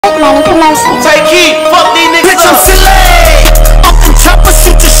money promotion. Take heat, fuck these niggas. Bitch, I'm Silly. Up the chopper,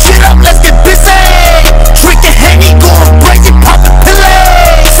 shoot the shit up, let's get busy. Drinking Henny, going crazy, poppin' Billy.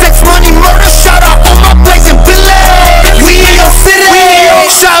 Sex, money, murder, shout out all my blazing Billy. We in your city.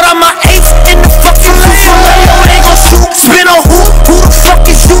 Shout out my apes in the fucking filet. They gon' shoot, spin on who? Who the fuck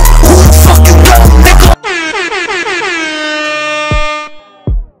is you? Who the fuck you know, nigga?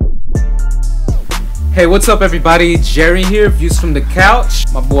 Hey, what's up everybody? Jerry here, views from the couch.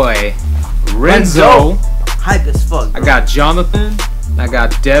 My boy Renzo. Hype as fuck, bro. I got Jonathan. I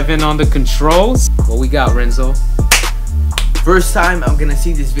got Devin on the controls. What we got, Renzo? First time I'm gonna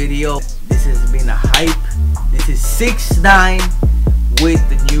see this video. This has been a hype. This is 6IX9INE with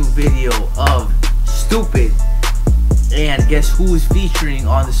the new video of Stupid. And guess who's featuring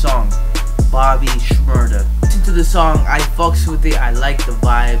on the song? Bobby SHMURDA. Listen to the song, I fucks with it. I like the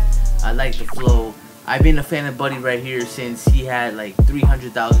vibe. I like the flow. I've been a fan of Buddy right here since he had like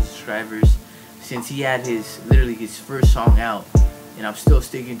 300,000 subscribers. Since he had literally his first song out. And I'm still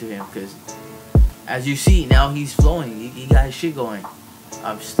sticking to him because as you see now he's flowing. He got his shit going.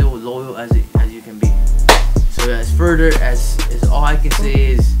 I'm still loyal as you can be. So as further as all I can say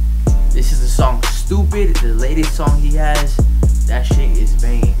is this is the song Stupid, the latest song he has. That shit is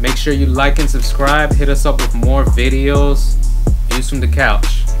banging. Make sure you like and subscribe. Hit us up with more videos. Views from the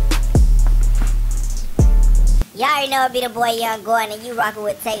couch. Y'all already know it be the boy Young Gordon and you rockin'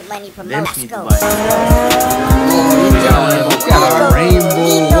 with Take Money Promotion. Let's go. Got a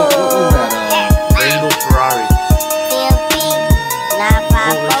rainbow. What was that? Rainbow Ferrari. TLP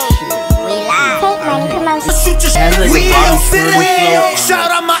 954. We live. Take Money Promotion. We in your city.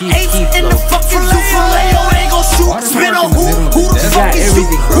 Shout out my apes in the fucking filet. They gon' shoot, spin on who? Who the fuck is you?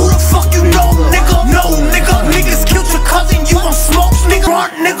 Who the fuck you know, nigga? No, nigga. Niggas killed your cousin, you gon' smoke, nigga.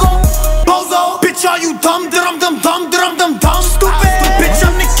 Run, nigga. Bozo, bitch, are you dumb? Dumb, stupid. Bitch,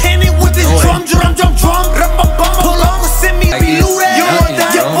 I'm the cannon with this drum. Pull up and send me reloaded.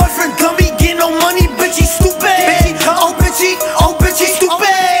 Your boyfriend dummy, get no money, bitch, he stupid. Oh, bitch, he stupid.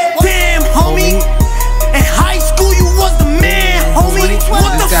 Damn, homie. In high school, you was the man, homie.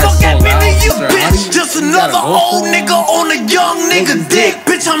 What the fuck happened to you, bitch? Just another old nigga on a young nigga dick.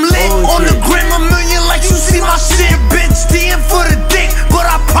 Bitch, I'm lit on the gram, a million like you see my shit, bitch. DM for the dick, but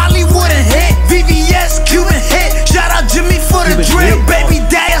I probably wouldn't hit. VVS, Cuban hit. Shout out Jimmy for the drip, baby.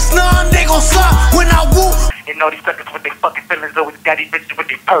 That's none, they gon' suck when I woo. You know these suckers with their fucking feelings always got these bitches with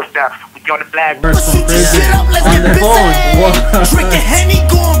their purse down. We on the black. Shoot this shit up, let's get busy. Drinking Henny,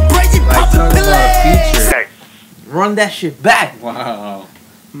 going crazy, poppin' Billy. Run that shit back. Wow.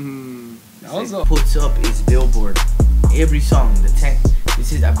 That was puts up his billboard. Every song,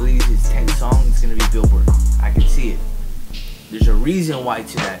 I believe his 10th song is gonna be billboard. I can see it. There's a reason why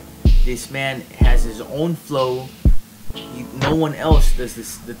to that. This man has his own flow. No one else does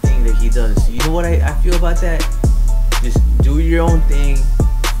the thing that he does. You know what I feel about that? Just do your own thing,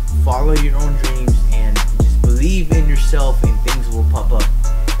 follow your own dreams, and just believe in yourself and things will pop up.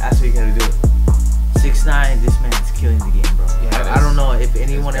 That's what you gotta do. 6IX9INE, this man's killing the game, bro. Yeah, I don't know if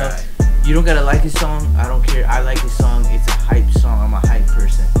anyone else. You don't gotta like his song. I don't care. I like his song. It's a hype song. I'm a hype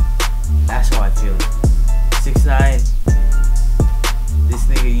person. That's how I feel. 6IX9INE, this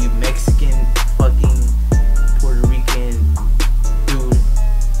nigga, you Mexican, fucking Puerto Rican dude,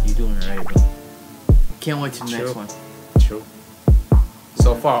 you doing it right, bro. Can't wait to the next one. True.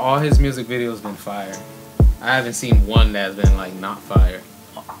 So far, all his music videos been fire. I haven't seen one that's been like not fire.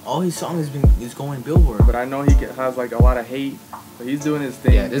 All his songs is going billboard. But I know he has like a lot of hate. But he's doing his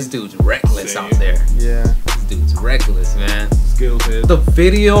thing. Yeah, this dude's reckless out there. Yeah. This dude's reckless, man. Skills hit. The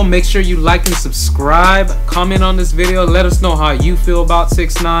video, make sure you like and subscribe. Comment on this video. Let us know how you feel about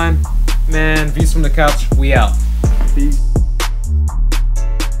 6IX9INE. Man, views from the couch. We out. Peace.